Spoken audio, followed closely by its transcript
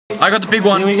I got the big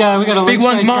one. Here we go. We got a big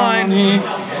one's mine. On here.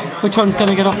 Which one's going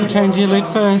to get off the Trangia lid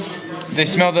first? They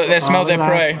smell their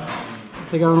prey.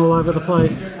 They're going all over the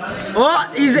place.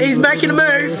 Oh, he's making a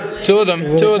move. Two of them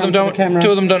don't know which way to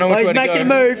go. He's making a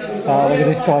move. Oh, look at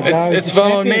this guy go. It's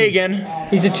following me again.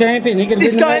 He's a champion. He can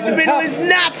this guy in the middle is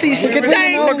nuts. He's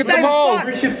staying in the same spot.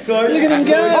 Look at him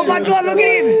go. Oh my God, look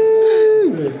at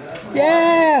him.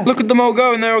 Yeah. Look at them all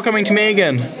go and they're all coming to me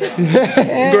again.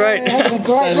 Great. Having a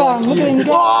great run. Look at him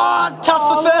go. Oh,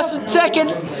 tough for first and second.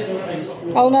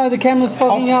 Oh no, the camera's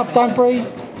fogging up. Don't breathe.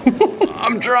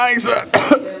 I'm trying, sir.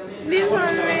 This one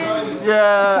wins.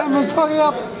 Yeah. Camera's fogging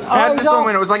up. How did this one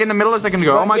win? It was like in the middle a second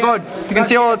ago. Oh my God. You can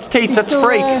see all its teeth. That's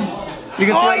freak. You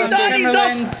can see he's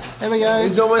off. There we go.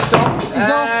 He's almost off. He's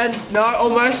off. No,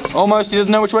 almost. Almost. He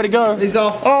doesn't know which way to go. He's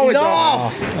off. Oh, he's it's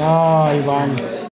off. Oh, he won.